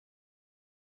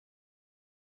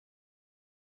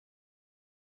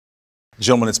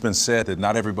Gentlemen, it's been said that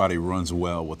not everybody runs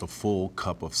well with a full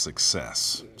cup of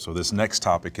success. So this next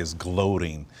topic is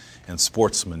gloating and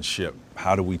sportsmanship.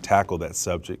 How do we tackle that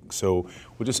subject? So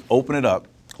we'll just open it up.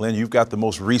 Glen, you've got the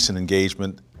most recent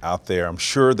engagement out there. I'm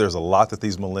sure there's a lot that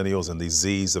these millennials and these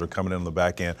Zs that are coming in on the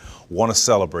back end want to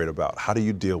celebrate about. How do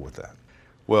you deal with that?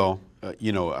 Well,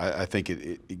 I think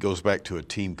it goes back to a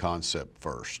team concept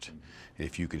first.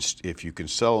 If you can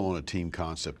sell them on a team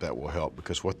concept, that will help,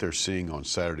 because what they're seeing on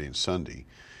Saturday and Sunday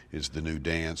is the new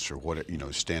dance, or what,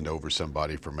 stand over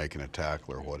somebody for making a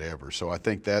tackle or whatever. So I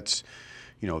think that's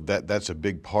that's a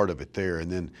big part of it there.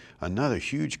 And then another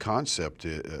huge concept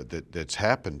that's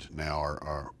happened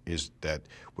now is that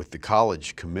with the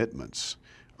college commitments,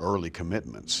 early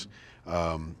commitments,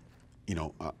 a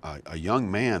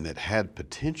young man that had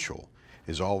potential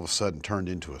is all of a sudden turned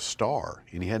into a star,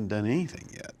 and he hadn't done anything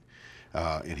yet.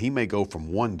 And he may go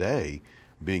from one day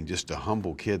being just a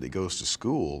humble kid that goes to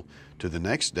school to the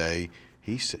next day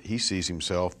he sees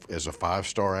himself as a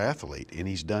five-star athlete, and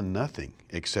he's done nothing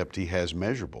except he has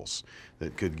measurables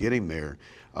that could get him there.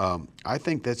 I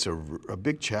think that's a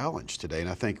big challenge today, and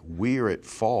I think we're at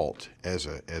fault as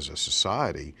a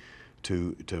society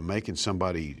to making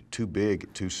somebody too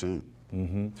big too soon.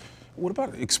 Mm-hmm. What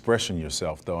about expressing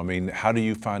yourself, though? I mean, how do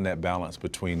you find that balance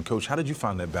between, Coach, how did you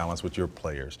find that balance with your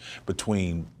players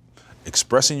between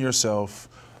expressing yourself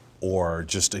or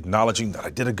just acknowledging that I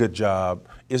did a good job?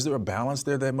 Is there a balance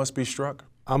there that must be struck?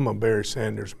 I'm a Barry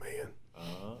Sanders man.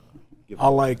 I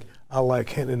like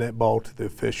handing that ball to the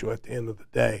official at the end of the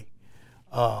day.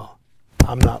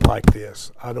 I'm not like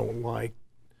this. I don't like,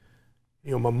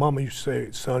 my mama used to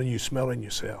say, son, are you smelling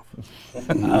yourself?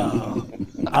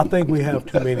 I think we have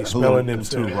too many smelling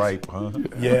themselves. Too ripe, huh?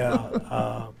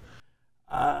 Yeah.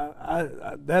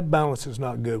 That balance is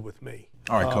not good with me.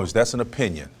 All right, Coach, that's an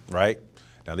opinion, right?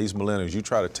 Now, these millennials, you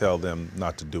try to tell them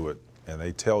not to do it, and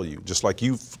they tell you, just like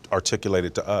you've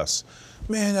articulated to us,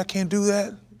 man, I can't do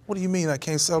that. What do you mean I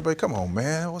can't celebrate? Come on,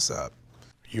 man, what's up?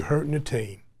 You're hurting the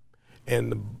team,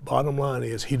 and the bottom line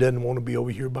is he doesn't want to be over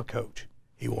here by Coach.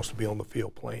 He wants to be on the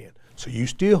field playing. So you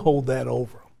still hold that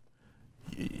over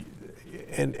him.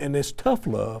 And it's tough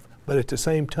love, but at the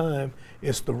same time,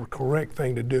 it's the correct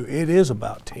thing to do. It is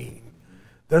about team.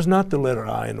 There's not the letter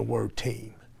I in the word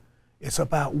team. It's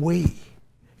about we.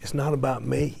 It's not about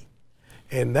me.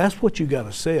 And that's what you got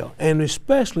to sell. And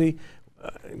especially,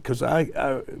 because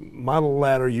my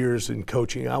latter years in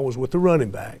coaching, I was with the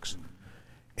running backs.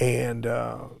 And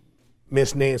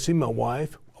Miss Nancy, my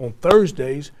wife, on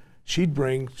Thursdays, she'd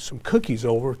bring some cookies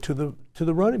over to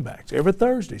the running backs every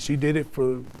Thursday. She did it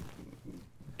for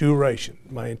duration,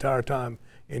 my entire time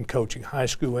in coaching, high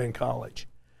school and college.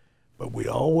 But we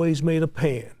always made a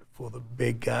pan for the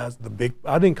big guys,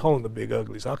 I didn't call them the big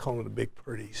uglies, I call them the big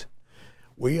pretties.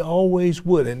 We always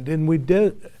would, and then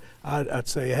I'd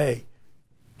say, hey,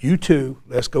 you two,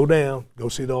 let's go down, go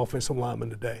see the offensive lineman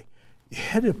today. You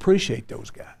had to appreciate those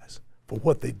guys for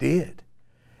what they did.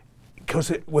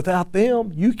 Because without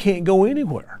them, you can't go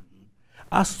anywhere.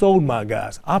 I sold my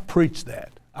guys. I preached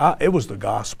that. It was the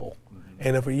gospel.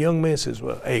 And if a young man says,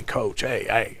 well, hey, Coach,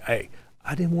 hey,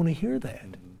 I didn't want to hear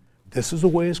that. This is the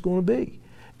way it's going to be.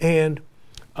 And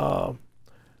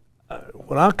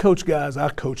when I coach guys, I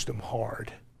coached them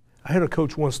hard. I had a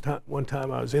coach one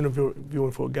time I was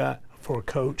interviewing for a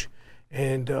coach,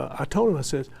 and I told him, I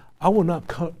said, I will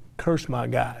not curse my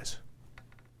guys.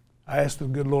 I asked the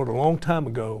good Lord a long time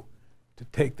ago to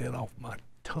take that off my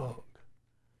tongue,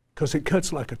 because it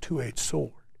cuts like a two-edged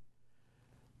sword.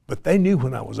 But they knew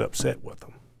when I was upset with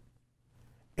them.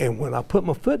 And when I put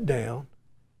my foot down,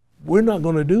 we're not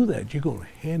going to do that. You're going to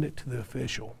hand it to the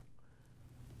official.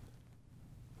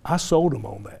 I sold them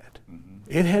on that. Mm-hmm.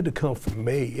 It had to come from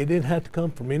me. It didn't have to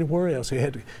come from anywhere else. It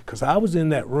had to, because I was in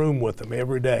that room with them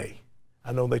every day.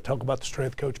 I know they talk about the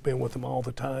strength coach being with them all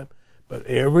the time, but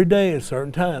every day at a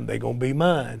certain time, they're going to be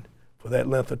mine for that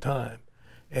length of time.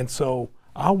 And so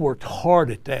I worked hard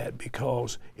at that,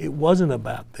 because it wasn't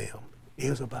about them. It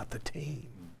was about the team.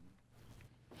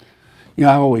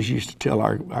 I always used to tell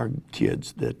our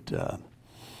kids that,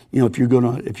 if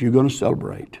you're gonna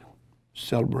celebrate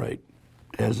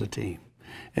as a team.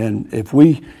 And if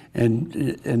we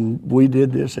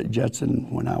did this at Judson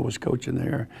when I was coaching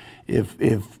there,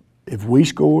 if we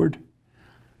scored,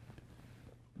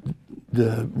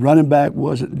 the running back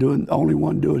wasn't the only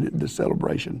one doing the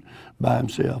celebration by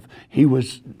himself. He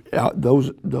was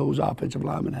those offensive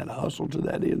linemen had to hustle to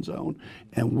that end zone,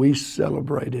 and we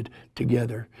celebrated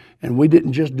together. And we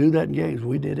didn't just do that in games;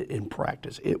 we did it in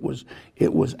practice. It was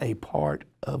a part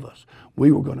of us.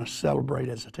 We were going to celebrate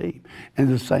as a team, and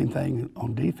the same thing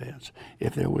on defense.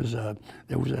 If there was a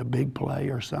big play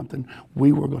or something,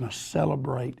 we were going to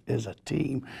celebrate as a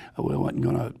team. We wasn't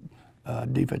going to.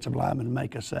 Defensive lineman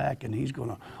make a sack and he's going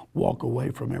to walk away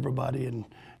from everybody and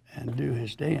do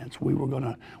his dance. We were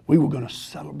going to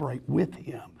celebrate with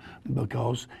him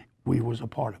because we was a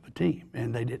part of a team,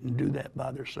 and they didn't do that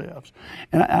by themselves.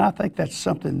 And I think that's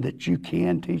something that you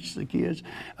can teach the kids.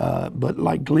 But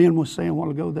like Glen was saying a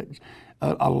while ago, that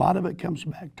a lot of it comes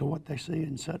back to what they see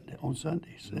on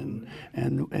Sundays, and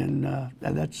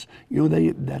that's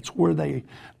that's where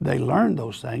they learn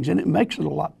those things, and it makes it a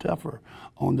lot tougher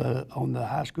on the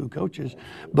high school coaches.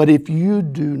 But if you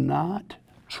do not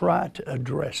try to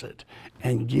address it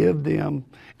and give them,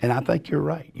 and I think you're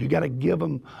right, you got to give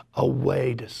them a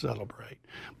way to celebrate.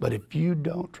 But if you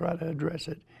don't try to address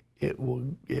it, it will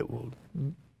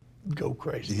go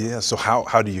crazy. Yeah. So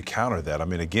how do you counter that? I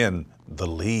mean, again, the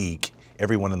league.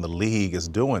 Everyone in the league is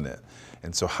doing it.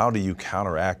 And so how do you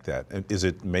counteract that? Is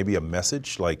it maybe a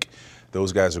message like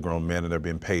those guys are grown men and they're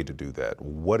being paid to do that?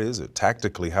 What is it?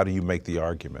 Tactically, how do you make the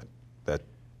argument that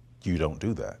you don't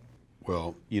do that?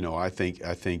 Well, I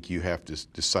think you have to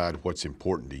decide what's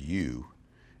important to you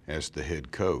as the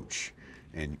head coach.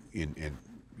 And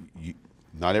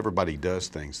not everybody does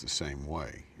things the same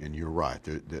way. And you're right.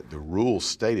 The rules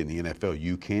state in the NFL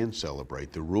you can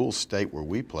celebrate. The rules state where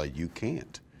we play you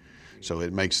can't. So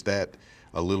it makes that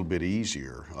a little bit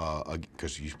easier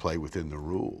because you play within the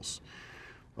rules.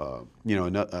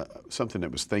 Something that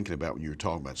I was thinking about when you were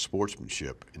talking about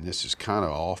sportsmanship, and this is kind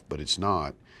of off, but it's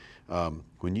not.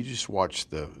 When you just watch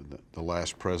the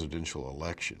last presidential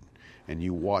election, and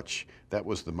you watch, that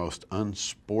was the most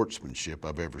unsportsmanship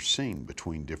I've ever seen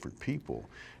between different people,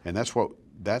 and that's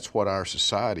what our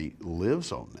society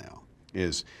lives on now,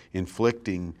 is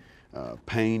inflicting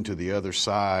pain to the other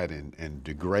side and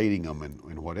degrading them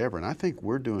and whatever. And I think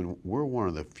we're one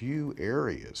of the few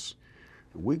areas,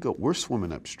 we're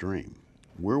swimming upstream.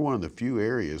 We're one of the few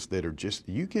areas that are just,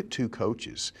 you get two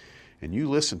coaches and you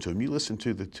listen to them. You listen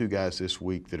to the two guys this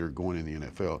week that are going in the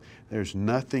NFL. There's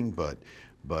nothing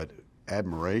but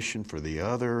admiration for the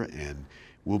other, and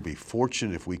we'll be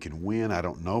fortunate if we can win. I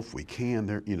don't know if we can.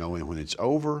 And when it's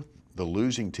over, the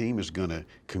losing team is going to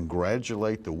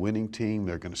congratulate the winning team.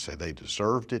 They're going to say they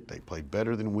deserved it. They played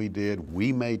better than we did.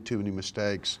 We made too many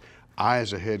mistakes. I,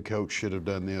 as a head coach, should have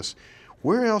done this.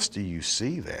 Where else do you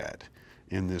see that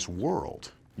in this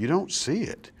world? You don't see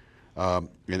it.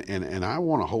 And I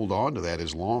want to hold on to that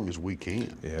as long as we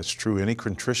can. Yeah, it's true. Any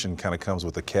contrition kind of comes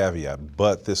with a caveat.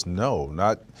 But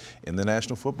not in the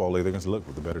National Football League. They're going to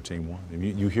look, the better team won. And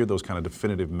you hear those kind of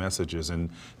definitive messages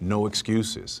and no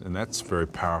excuses. And that's very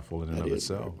powerful in and of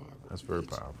itself. That's very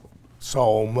powerful.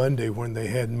 Saw on Monday when they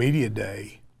had media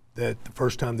day that the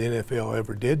first time the NFL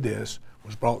ever did this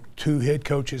was brought two head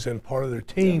coaches and part of their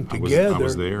team together. I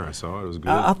was there. I saw it. It was good.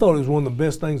 I thought it was one of the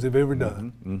best things they've ever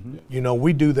done. Mm-hmm.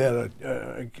 We do that,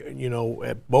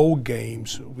 at bowl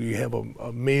games. We have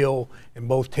a meal and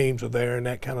both teams are there and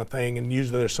that kind of thing. And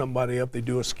usually there's somebody up, they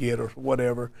do a skit or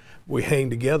whatever. We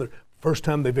hang together. First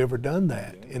time they've ever done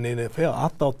that in the NFL. I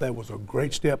thought that was a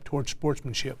great step towards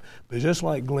sportsmanship. But just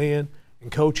like Glen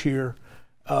and Coach here,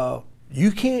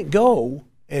 you can't go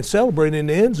and celebrate in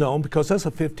the end zone because that's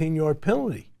a 15-yard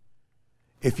penalty.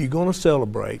 If you're going to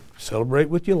celebrate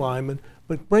with your linemen,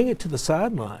 but bring it to the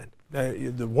sideline.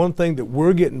 The one thing that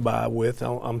we're getting by with,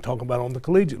 I'm talking about on the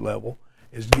collegiate level,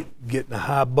 is getting a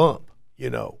high bump,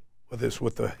 whether it's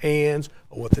with the hands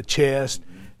or with the chest.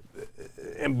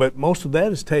 But most of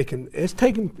that is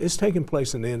taking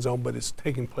place in the end zone, but it's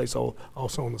taking place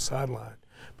also on the sideline.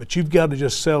 But you've got to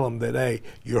just sell them that, hey,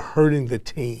 you're hurting the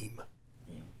team.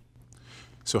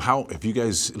 So how have you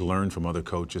guys learned from other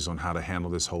coaches on how to handle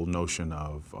this whole notion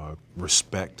of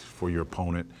respect for your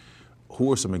opponent?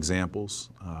 Who are some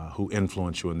examples who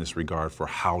influence you in this regard for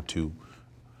how to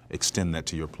extend that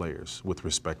to your players with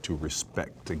respect to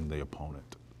respecting the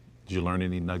opponent? Did you learn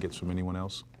any nuggets from anyone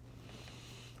else?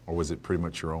 Or was it pretty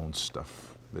much your own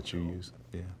stuff that you used?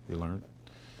 Yeah, you learned?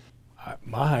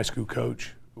 My high school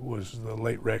coach was the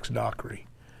late Rex Dockery,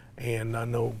 and I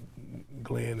know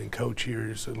Glen and Coach here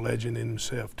is a legend in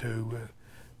himself too.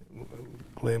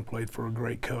 Glen played for a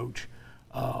great coach,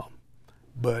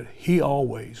 but he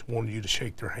always wanted you to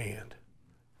shake their hand,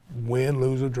 win,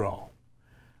 lose, or draw.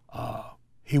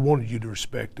 He wanted you to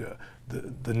respect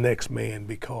the next man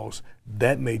because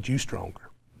that made you stronger.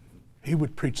 He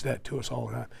would preach that to us all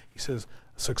the time. He says,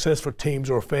 successful teams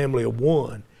are a family of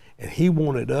one, and he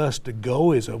wanted us to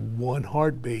go as a one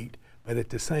heartbeat, but at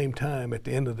the same time, at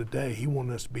the end of the day, he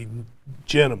wanted us to be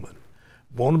gentlemen.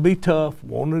 Want to be tough,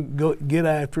 want to go get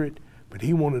after it, but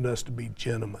he wanted us to be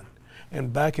gentlemen.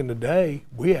 And back in the day,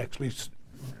 we actually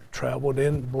traveled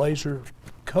in blazer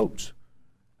coats,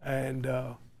 and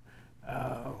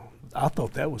I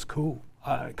thought that was cool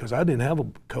because I didn't have a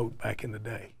coat back in the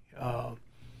day.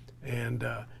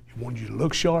 He wanted you to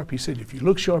look sharp. He said, if you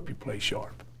look sharp, you play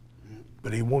sharp.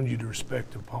 But he wanted you to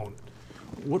respect the opponent.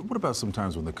 What about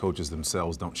sometimes when the coaches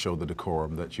themselves don't show the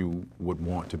decorum that you would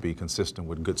want to be consistent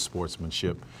with good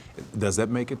sportsmanship? Does that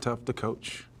make it tough to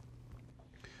coach?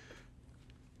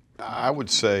 I would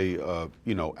say,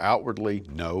 you know, outwardly,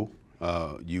 no.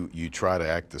 You try to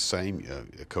act the same.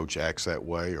 A coach acts that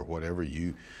way or whatever.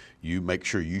 You make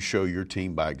sure you show your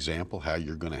team by example how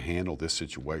you're going to handle this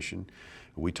situation.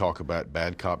 We talk about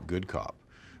bad cop, good cop.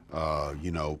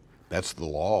 You know, that's the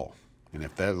law. And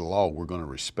if that's the law, we're going to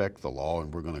respect the law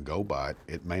and we're going to go by it.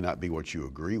 It may not be what you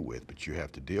agree with, but you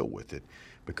have to deal with it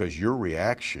because your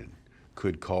reaction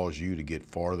could cause you to get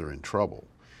farther in trouble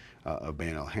of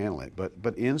being able to handle it.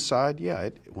 But inside, yeah,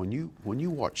 when you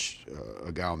watch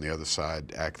a guy on the other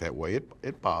side act that way,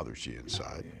 it bothers you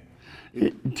inside.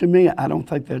 To me, I don't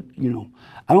think that, you know,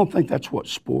 I don't think that's what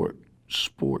sport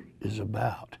is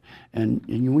about. And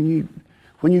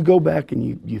when you go back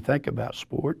and you think about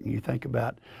sport and you think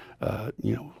about,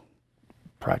 you know,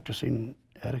 practicing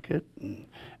etiquette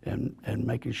and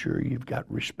making sure you've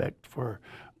got respect for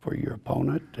your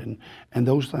opponent and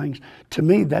those things, to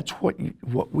me, that's what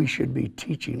we should be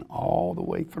teaching all the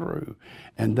way through.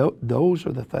 And those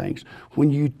are the things,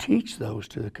 when you teach those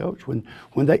to the coach,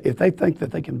 if they think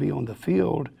that they can be on the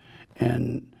field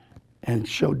and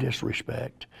show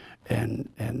disrespect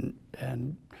and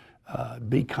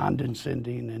be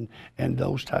condescending and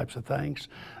those types of things,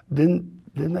 then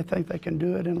they think they can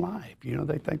do it in life. You know,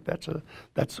 they think that's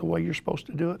the way you're supposed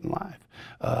to do it in life.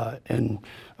 And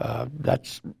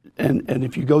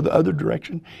if you go the other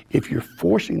direction, if you're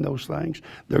forcing those things,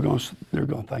 they're going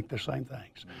to think the same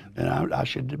things. And I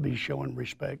should be showing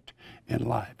respect in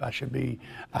life. I should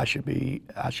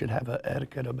have an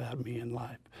etiquette about me in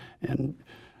life. And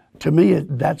to me,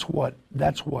 that's what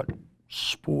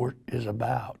sport is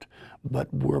about.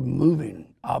 But we're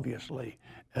moving, obviously,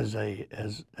 as a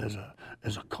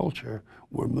culture,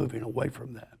 we're moving away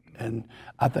from that, and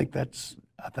I think that's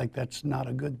not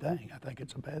a good thing. I think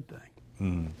it's a bad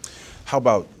thing. How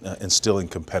about instilling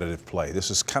competitive play?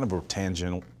 This is kind of a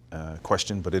tangential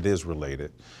question, but it is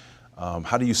related.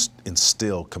 How do you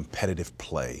instill competitive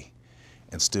play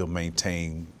and still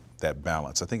maintain that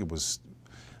balance? I think it was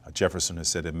Jefferson who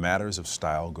said, "In matters of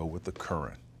style, go with the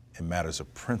current. In matters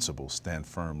of principle, stand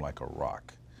firm like a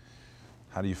rock."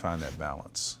 How do you find that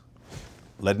balance?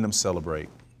 Letting them celebrate,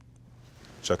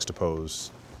 juxtapose,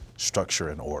 structure,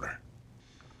 and order.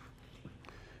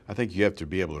 I think you have to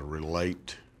be able to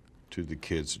relate to the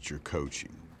kids that you're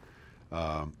coaching.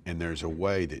 And there's a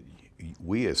way that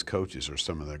we as coaches are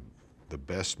some of the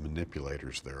best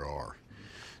manipulators there are.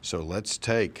 So let's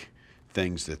take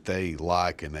things that they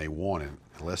like and they want, and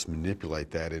let's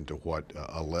manipulate that into what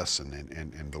a lesson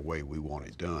and the way we want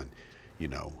it done. You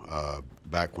know,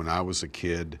 back when I was a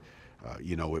kid,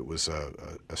 you know, it was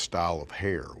a style of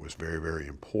hair was very, very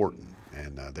important,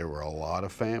 and there were a lot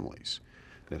of families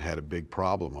that had a big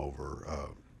problem over,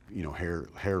 you know,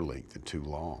 hair length and too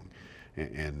long.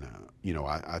 And you know,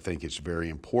 I think it's very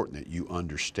important that you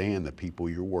understand the people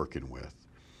you're working with.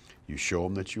 You show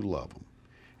them that you love them.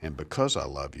 And because I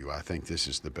love you, I think this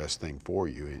is the best thing for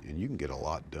you, and you can get a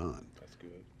lot done. That's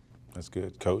good. That's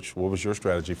good. Coach, what was your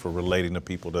strategy for relating to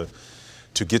people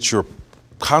to get your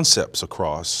concepts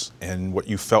across and what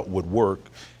you felt would work,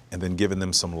 and then giving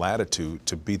them some latitude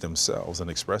to be themselves and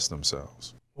express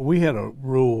themselves? Well, we had a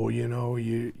rule, you know,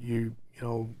 you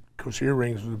know, of course,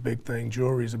 earrings was a big thing,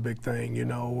 jewelry is a big thing, you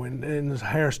know, and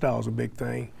hairstyle is a big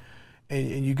thing.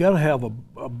 And you got to have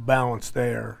a balance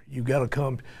there. You got to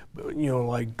come, you know,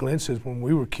 like Glen says, when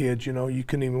we were kids, you know, you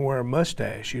couldn't even wear a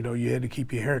mustache. You know, you had to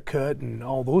keep your hair cut and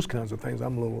all those kinds of things.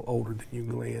 I'm a little older than you,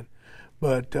 Glen,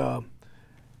 but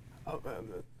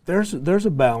there's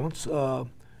a balance.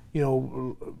 You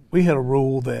know, we had a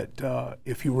rule that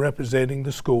if you're representing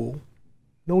the school,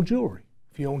 no jewelry.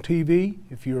 If you're on TV,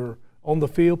 if you're on the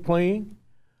field playing,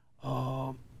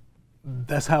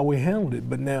 that's how we handled it.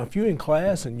 But now if you're in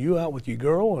class and you're out with your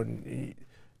girl, and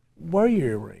wear your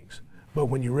earrings. But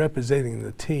when you're representing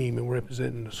the team and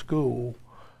representing the school,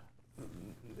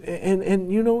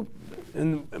 and you know,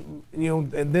 and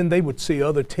then they would see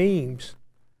other teams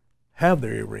have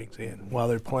their earrings in while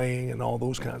they're playing and all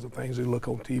those kinds of things. They look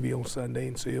on TV on Sunday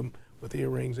and see them with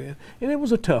earrings in, and it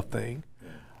was a tough thing.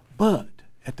 But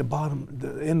at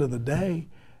the end of the day,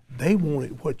 they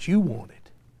wanted what you wanted.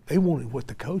 They wanted what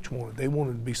the coach wanted. They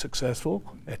wanted to be successful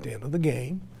at the end of the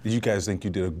game. Did you guys think you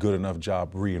did a good enough job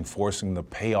reinforcing the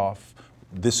payoff?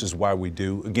 This is why we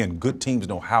do. Again, good teams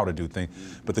know how to do things,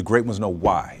 but the great ones know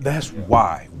why. That's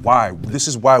why. Why? This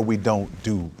is why we don't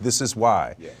do. This is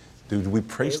why. Yeah. Do we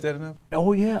preach that enough?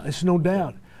 Oh yeah, it's no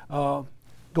doubt.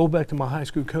 Go back to my high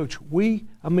school coach.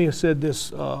 I may have said this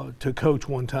to Coach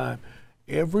one time.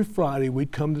 Every Friday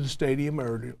we'd come to the stadium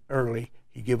early.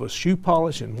 He'd give us shoe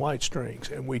polish and white strings,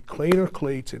 and we'd clean our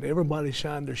cleats, and everybody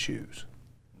shined their shoes.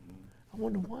 I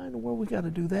wonder why in the world we got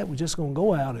to do that. We're just going to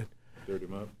go out and dirty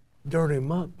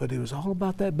them up. But it was all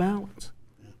about that balance.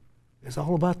 It's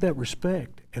all about that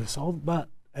respect, and it's all about,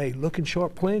 hey, looking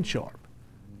sharp, playing sharp.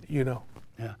 You know.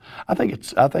 Yeah, I think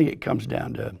it comes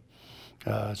down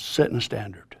to setting a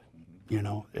standard. You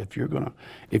know, if you're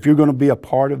gonna be a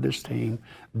part of this team,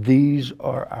 these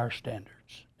are our standards.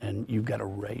 And you've got to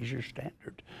raise your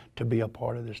standard to be a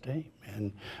part of this team.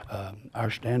 And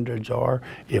our standards are,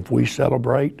 if we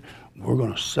celebrate, we're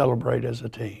going to celebrate as a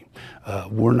team.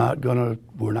 We're not going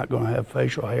to have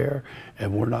facial hair,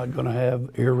 and we're not going to have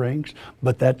earrings.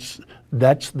 But that's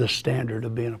the standard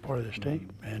of being a part of this team.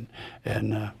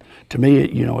 And to me,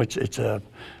 you know, it's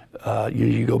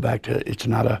you go back to it's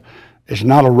not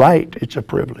a right, it's a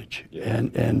privilege. Yeah.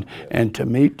 And to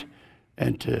meet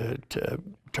and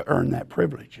to earn that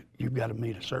privilege, you've got to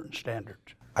meet a certain standard.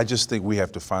 I just think we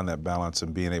have to find that balance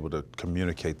in being able to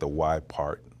communicate the why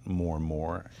part more and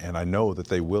more, and I know that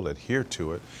they will adhere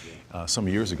to it. Some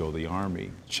years ago, the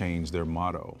Army changed their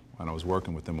motto, and I was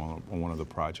working with them on one of the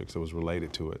projects that was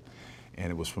related to it,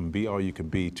 and it was from be all you can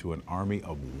be to an army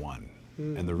of one.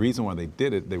 And the reason why they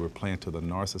did it, they were playing to the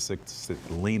narcissistic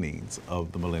leanings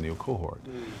of the millennial cohort.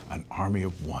 An army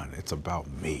of one, it's about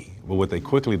me. But what they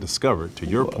quickly discovered, to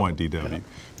your point, DW,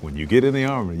 when you get in the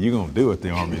Army, you're going to do it the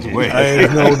Army's way.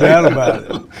 There's no doubt about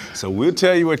it. So we'll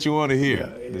tell you what you want to hear.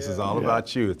 This is all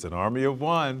about you. It's an army of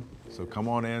one. So come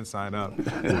on in, sign up.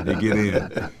 When you get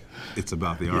in, it's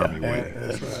about the Army way.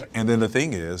 That's right. And then the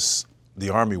thing is, the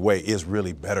Army way is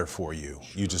really better for you.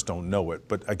 You just don't know it.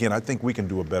 But again, I think we can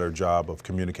do a better job of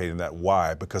communicating that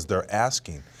why, because they're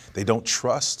asking. They don't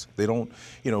trust. They don't,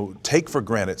 take for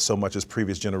granted so much as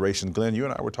previous generations. Glenn, you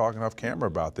and I were talking off camera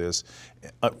about this.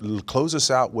 Close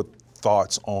us out with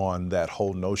thoughts on that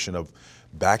whole notion of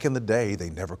back in the day, they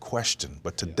never questioned.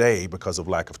 But today, because of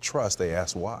lack of trust, they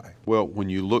ask why. Well, when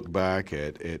you look back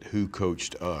at who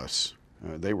coached us,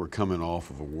 they were coming off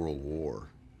of a world war.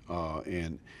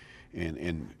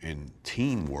 And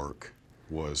teamwork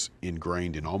was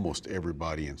ingrained in almost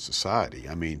everybody in society.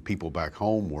 I mean, people back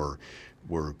home were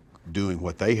doing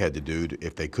what they had to do.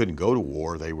 If they couldn't go to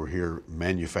war, they were here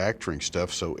manufacturing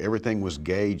stuff, so everything was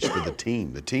gauged for the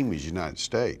team. The team was the United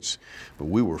States, but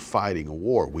we were fighting a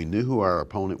war. We knew who our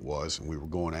opponent was, and we were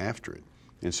going after it.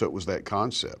 And so it was that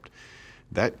concept.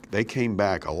 That they came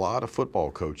back, a lot of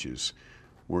football coaches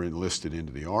were enlisted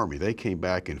into the Army. They came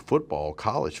back in football,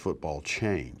 college football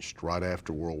changed right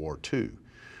after World War II.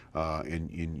 And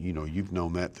you've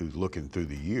known that through looking through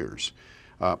the years.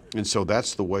 And so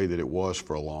that's the way that it was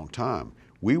for a long time.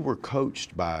 We were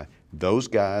coached by those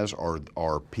guys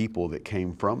or people that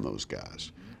came from those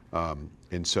guys.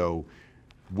 And so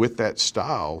with that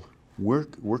style, we're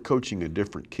coaching a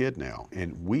different kid now,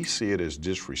 and we see it as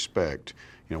disrespect.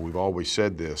 We've always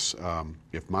said this,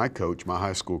 if my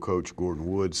high school coach, Gordon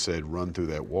Woods, said run through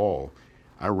that wall,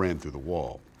 I ran through the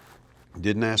wall.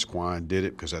 Didn't ask why, did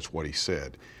it because that's what he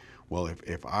said. Well,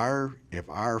 if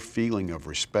our feeling of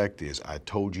respect is I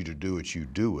told you to do it, you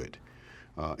do it,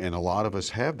 and a lot of us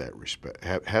have that respect,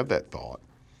 have that thought,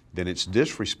 then it's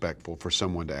disrespectful for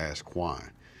someone to ask why.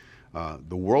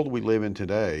 The world we live in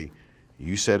today,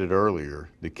 you said it earlier,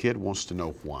 the kid wants to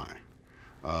know why,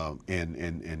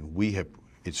 and we have.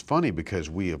 It's funny because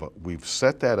we've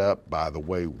set that up by the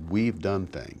way we've done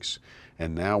things,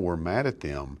 and now we're mad at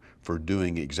them for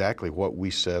doing exactly what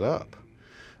we set up.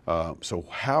 So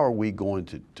how are we going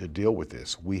to deal with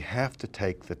this? We have to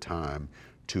take the time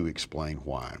to explain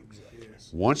why.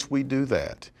 Yes. Once we do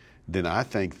that, then I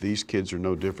think these kids are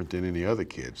no different than any other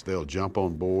kids. They'll jump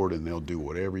on board and they'll do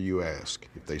whatever you ask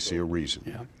if they see a reason.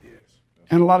 Yeah. Yes.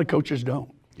 And a lot of coaches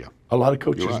don't. Yeah. A lot of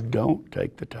coaches don't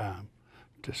take the time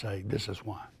to say this is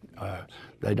why.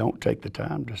 They don't take the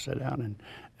time to sit down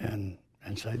and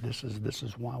say this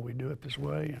is why we do it this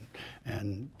way,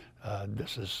 and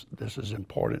this is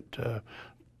important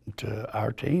to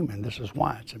our team, and this is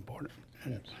why it's important.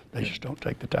 And they just don't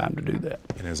take the time to do that.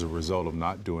 And as a result of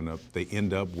not doing it, they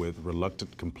end up with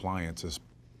reluctant compliance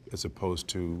as opposed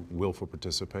to willful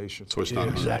participation. So it's not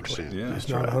 100%. Exactly. Yeah, It's that's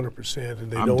not right. 100%,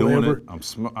 and they I'm don't doing ever. it.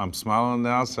 I'm smiling on the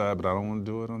outside, but I don't want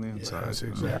to do it on the inside. That's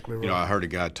exactly right. You know, I heard a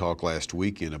guy talk last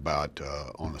weekend about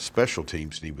on the special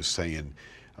teams, and he was saying,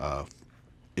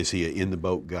 is he an in the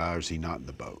boat guy or is he not in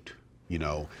the boat? You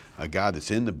know, a guy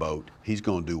that's in the boat, he's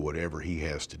going to do whatever he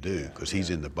has to do because he's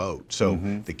in the boat. So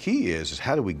the key is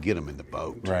how do we get him in the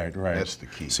boat? Right. That's the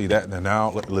key. See that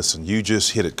now? Listen, you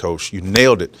just hit it, Coach. You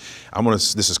nailed it.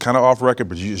 This is kind of off record,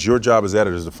 but it's your job as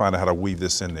editors to find out how to weave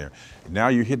this in there. Now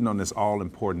you're hitting on this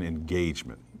all-important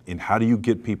engagement. And how do you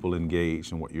get people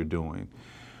engaged in what you're doing?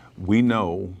 We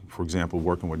know, for example,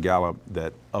 working with Gallup,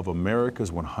 that of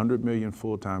America's 100 million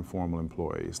full-time formal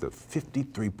employees, that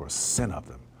 53% of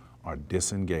them are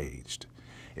disengaged.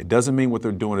 It doesn't mean what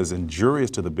they're doing is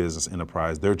injurious to the business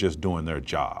enterprise. They're just doing their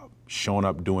job, showing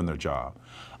up, doing their job.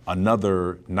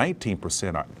 Another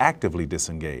 19% are actively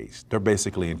disengaged. They're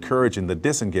basically encouraging the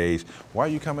disengaged. Why are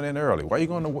you coming in early? Why are you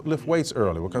going to lift weights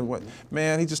early?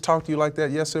 Man, he just talked to you like that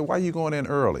yesterday. Why are you going in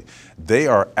early? They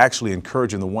are actually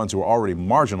encouraging the ones who are already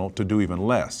marginal to do even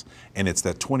less. And it's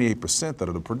that 28% that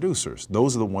are the producers.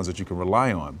 Those are the ones that you can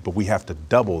rely on, but we have to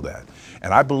double that.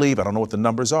 And I believe, I don't know what the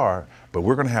numbers are, but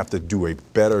we're going to have to do a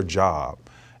better job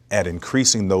at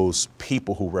increasing those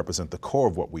people who represent the core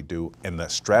of what we do. And the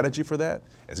strategy for that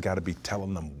has got to be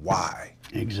telling them why.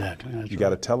 Exactly. You got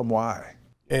to tell them why.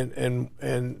 And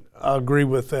I agree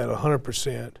with that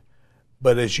 100%.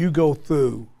 But as you go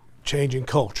through changing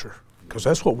culture, because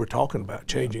that's what we're talking about,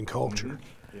 changing culture.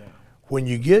 When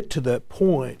you get to that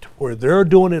point where they're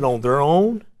doing it on their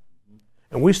own,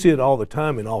 and we see it all the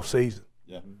time in off season.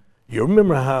 You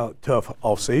remember how tough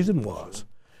off season was.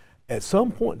 At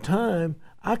some point in time,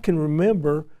 I can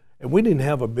remember, and we didn't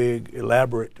have a big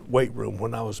elaborate weight room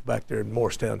when I was back there in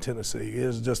Morristown, Tennessee. It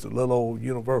was just a little old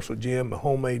universal gym,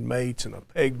 homemade weights and a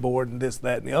pegboard and this,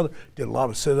 that, and the other. Did a lot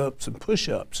of sit-ups and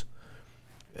push-ups.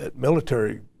 At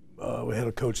military, we had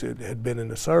a coach that had been in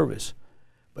the service.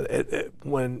 But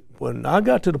when I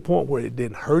got to the point where it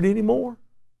didn't hurt anymore,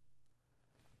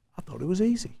 I thought it was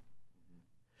easy.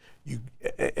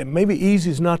 And maybe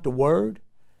easy is not the word.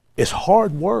 It's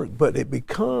hard work, but it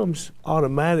becomes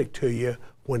automatic to you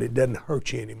when it doesn't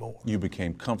hurt you anymore. You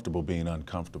became comfortable being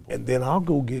uncomfortable. And then I'll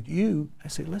go get you. I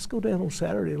say, let's go down on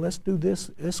Saturday and let's do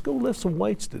this. Let's go lift some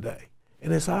weights today.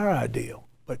 And it's our ideal,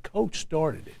 but Coach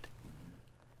started it.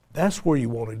 That's where you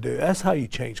want to do. That's how you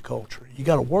change culture. You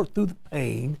got to work through the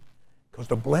pain because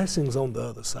the blessing's on the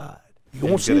other side. You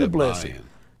won't see the blessing.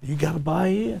 You got to buy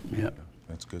in. Yep.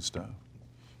 That's good stuff.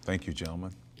 Thank you,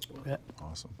 gentlemen. Yep.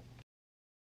 Awesome.